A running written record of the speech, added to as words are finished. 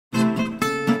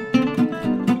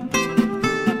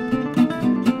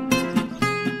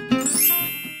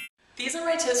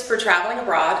for traveling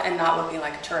abroad and not looking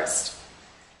like a tourist.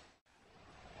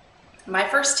 My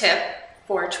first tip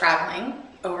for traveling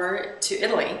over to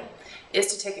Italy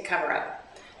is to take a cover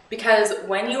up. Because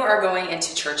when you are going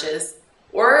into churches,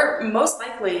 or most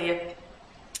likely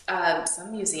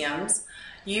some museums,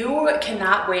 you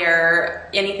cannot wear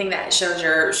anything that shows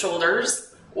your shoulders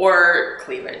or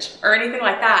cleavage or anything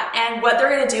like that. And what they're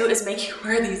gonna do is make you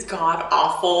wear these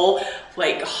god-awful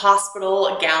like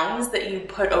hospital gowns that you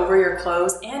put over your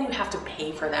clothes, and you have to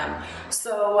pay for them.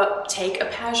 So take a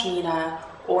pashmina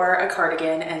or a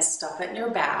cardigan and stuff it in your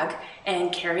bag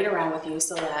and carry it around with you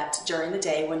so that during the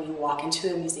day when you walk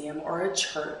into a museum or a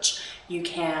church, you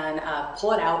can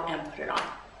pull it out and put it on.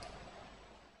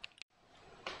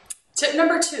 Tip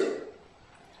number 2,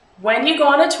 when you go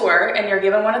on a tour and you're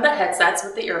given one of the headsets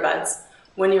with the earbuds,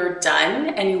 when you're done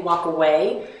and you walk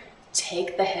away,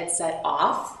 take the headset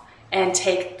off and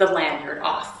take the lanyard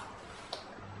off.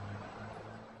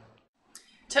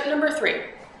 Tip number 3,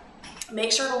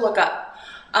 make sure to look up.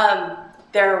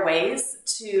 There are ways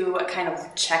to kind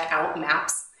of check out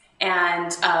maps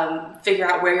and figure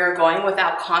out where you're going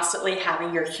without constantly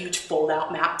having your huge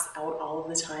fold-out maps out all of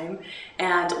the time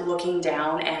and looking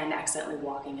down and accidentally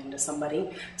walking into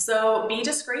somebody. So be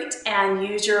discreet and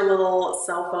use your little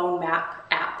cell phone map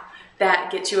app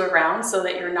that gets you around so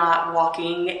that you're not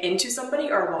walking into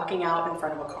somebody or walking out in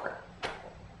front of a car.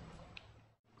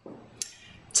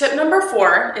 Tip number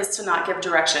 4 is to not give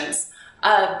directions.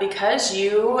 Because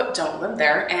you don't live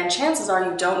there and chances are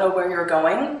you don't know where you're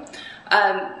going,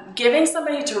 giving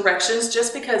somebody directions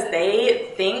just because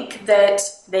they think that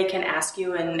they can ask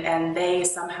you and they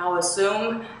somehow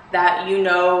assume that you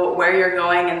know where you're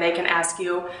going and they can ask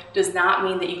you does not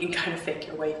mean that you can kind of fake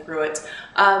your way through it.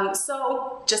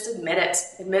 So just admit it.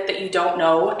 Admit that you don't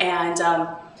know, and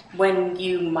when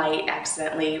you might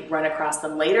accidentally run across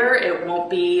them later, it won't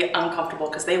be uncomfortable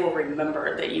because they will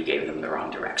remember that you gave them the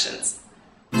wrong directions.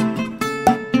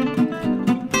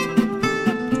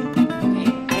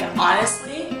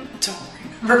 Honestly, don't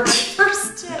remember